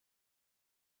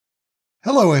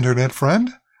Hello, Internet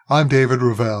friend. I'm David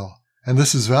Ravel, and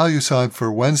this is ValueSide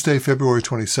for Wednesday, February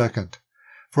 22nd.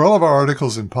 For all of our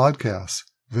articles and podcasts,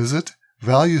 visit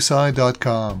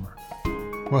valueside.com.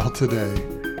 Well, today,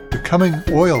 the coming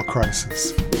oil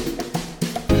crisis.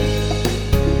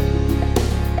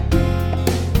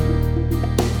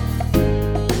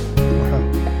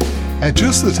 At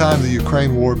just the time the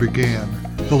Ukraine war began,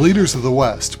 the leaders of the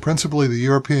West, principally the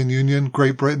European Union,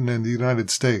 Great Britain, and the United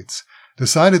States,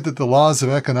 decided that the laws of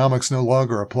economics no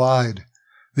longer applied.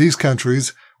 These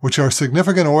countries, which are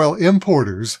significant oil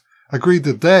importers, agreed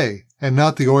that they, and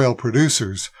not the oil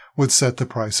producers, would set the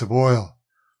price of oil.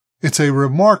 It's a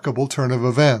remarkable turn of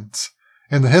events.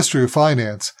 In the history of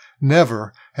finance,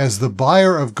 never has the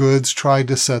buyer of goods tried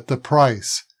to set the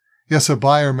price. Yes, a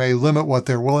buyer may limit what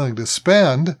they're willing to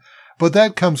spend, but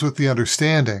that comes with the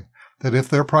understanding that if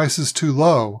their price is too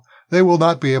low, they will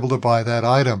not be able to buy that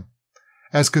item.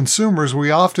 As consumers, we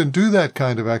often do that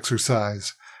kind of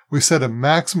exercise. We set a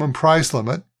maximum price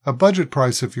limit, a budget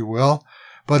price if you will,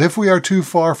 but if we are too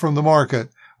far from the market,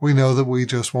 we know that we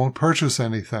just won't purchase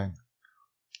anything.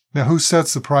 Now, who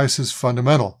sets the price is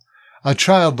fundamental. A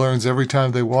child learns every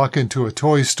time they walk into a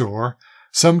toy store.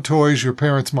 Some toys your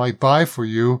parents might buy for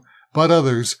you, but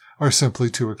others are simply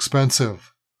too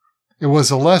expensive. It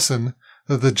was a lesson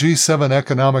that the G7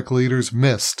 economic leaders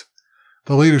missed.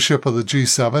 The leadership of the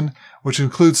G7, which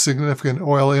includes significant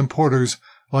oil importers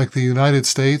like the United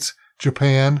States,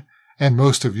 Japan, and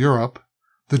most of Europe,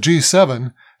 the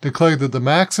G7 declared that the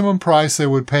maximum price they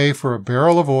would pay for a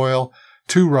barrel of oil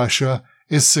to Russia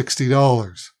is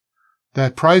 $60.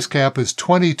 That price cap is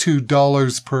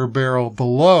 $22 per barrel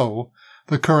below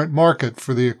the current market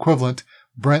for the equivalent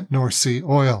Brent North Sea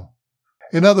oil.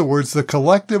 In other words, the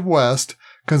collective West,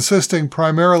 consisting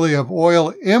primarily of oil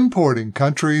importing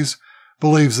countries,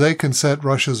 believes they can set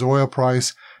Russia's oil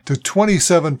price to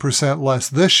 27% less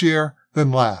this year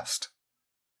than last.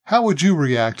 How would you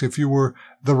react if you were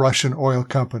the Russian oil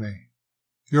company?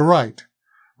 You're right.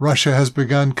 Russia has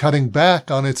begun cutting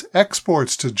back on its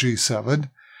exports to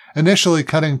G7, initially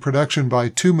cutting production by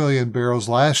 2 million barrels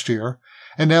last year,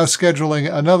 and now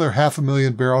scheduling another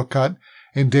 500,000 barrel cut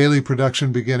in daily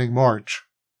production beginning March.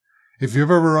 If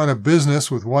you've ever run a business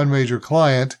with one major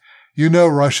client, you know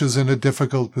Russia's in a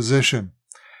difficult position.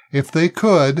 If they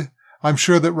could, I'm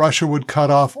sure that Russia would cut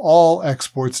off all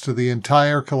exports to the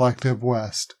entire collective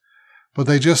West. But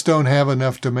they just don't have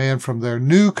enough demand from their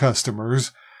new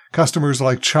customers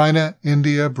like China,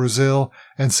 India, Brazil,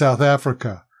 and South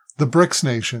Africa, the BRICS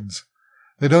nations.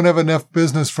 They don't have enough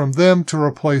business from them to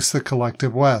replace the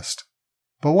collective West.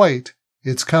 But wait,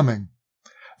 it's coming.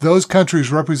 Those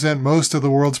countries represent most of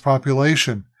the world's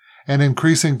population, and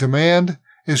increasing demand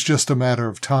is just a matter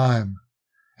of time.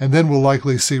 And then we'll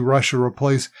likely see Russia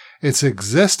replace its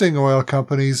existing oil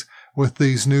companies with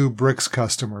these new BRICS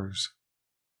customers.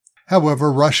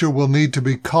 However, Russia will need to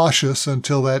be cautious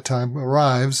until that time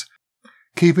arrives,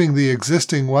 keeping the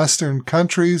existing Western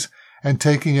countries and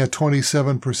taking a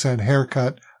 27%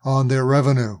 haircut on their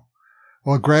revenue,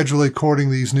 while gradually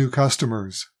courting these new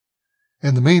customers.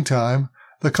 In the meantime,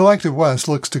 the collective West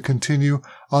looks to continue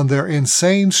on their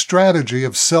insane strategy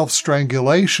of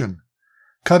self-strangulation,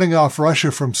 cutting off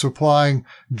Russia from supplying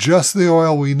just the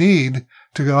oil we need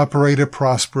to operate a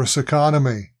prosperous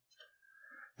economy.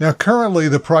 Now, currently,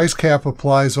 the price cap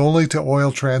applies only to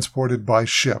oil transported by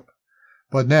ship.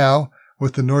 But now,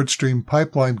 with the Nord Stream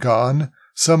pipeline gone,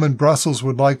 some in Brussels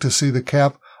would like to see the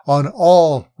cap on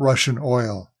all Russian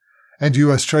oil. And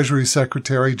U.S. Treasury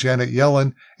Secretary Janet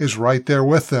Yellen is right there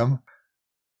with them.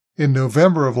 In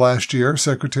November of last year,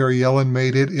 Secretary Yellen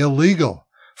made it illegal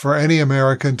for any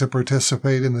American to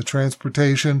participate in the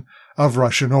transportation of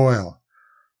Russian oil.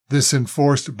 This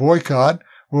enforced boycott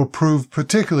will prove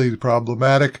particularly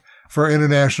problematic for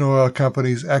international oil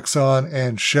companies Exxon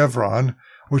and Chevron,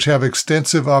 which have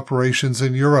extensive operations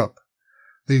in Europe.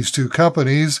 These two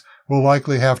companies will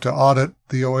likely have to audit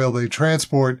the oil they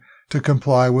transport to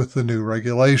comply with the new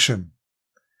regulation.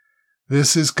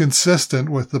 This is consistent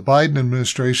with the Biden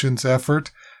administration's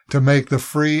effort to make the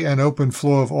free and open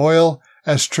flow of oil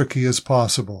as tricky as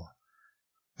possible.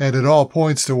 And it all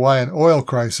points to why an oil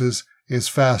crisis is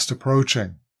fast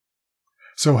approaching.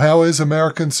 So how is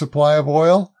American supply of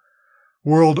oil?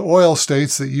 World Oil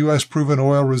states that U.S. proven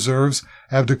oil reserves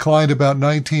have declined about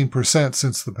 19%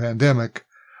 since the pandemic,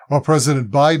 while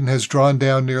President Biden has drawn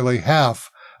down nearly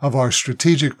half of our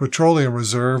strategic petroleum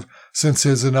reserve since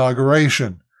his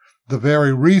inauguration, the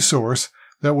very resource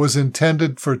that was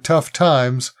intended for tough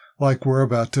times like we're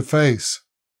about to face.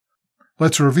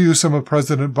 Let's review some of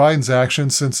President Biden's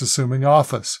actions since assuming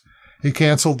office. He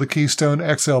canceled the Keystone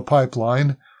XL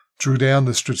pipeline, drew down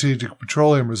the Strategic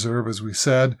Petroleum Reserve, as we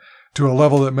said, to a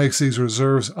level that makes these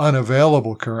reserves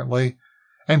unavailable currently,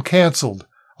 and canceled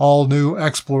all new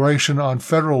exploration on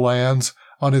federal lands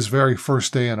on his very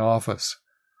first day in office.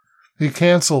 He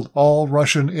canceled all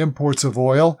Russian imports of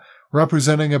oil,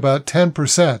 representing about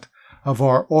 10% of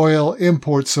our oil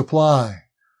import supply.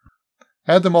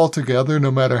 Add them all together, no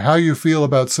matter how you feel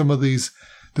about some of these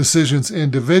decisions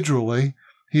individually,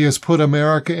 he has put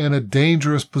America in a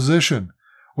dangerous position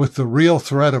with the real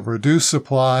threat of reduced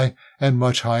supply and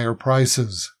much higher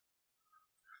prices.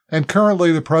 And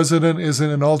currently the president is in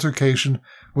an altercation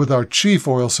with our chief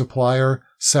oil supplier,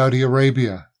 Saudi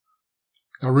Arabia.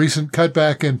 A recent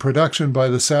cutback in production by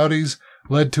the Saudis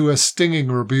led to a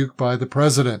stinging rebuke by the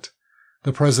president.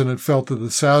 The president felt that the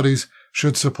Saudis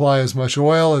should supply as much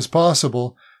oil as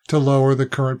possible to lower the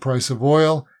current price of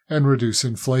oil and reduce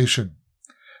inflation.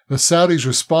 The Saudis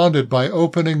responded by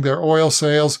opening their oil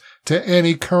sales to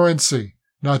any currency,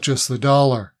 not just the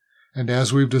dollar. And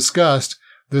as we've discussed,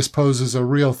 this poses a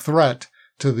real threat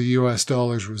to the U.S.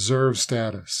 dollar's reserve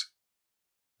status.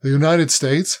 The United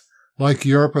States, like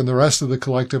Europe and the rest of the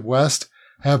collective West,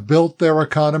 have built their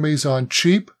economies on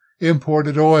cheap,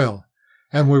 imported oil,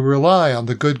 and we rely on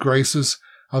the good graces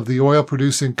of the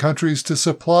oil-producing countries to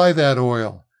supply that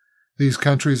oil. These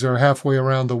countries are halfway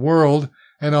around the world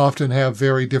and often have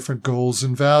very different goals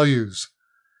and values.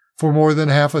 For more than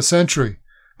half a century,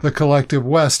 the collective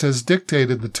West has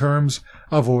dictated the terms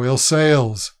of oil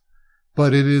sales.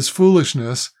 But it is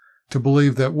foolishness to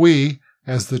believe that we,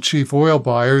 as the chief oil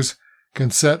buyers, can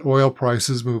set oil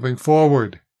prices moving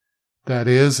forward. That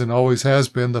is, and always has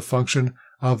been, the function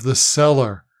of the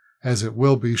seller, as it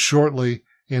will be shortly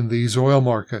in these oil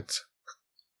markets.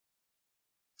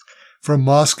 From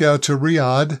Moscow to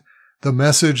Riyadh, the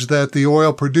message that the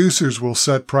oil producers will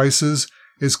set prices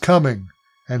is coming,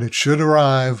 and it should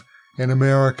arrive in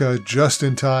America just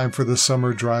in time for the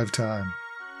summer drive time.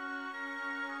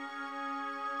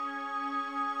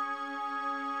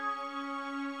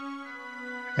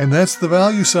 And that's the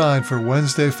value sign for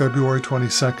Wednesday, February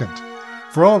 22nd.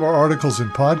 For all of our articles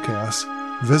and podcasts,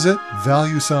 visit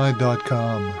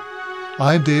valuesign.com.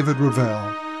 I'm David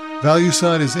Ravel.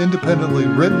 ValueSign is independently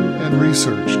written and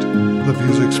researched. The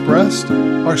views expressed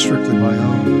are strictly my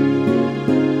own.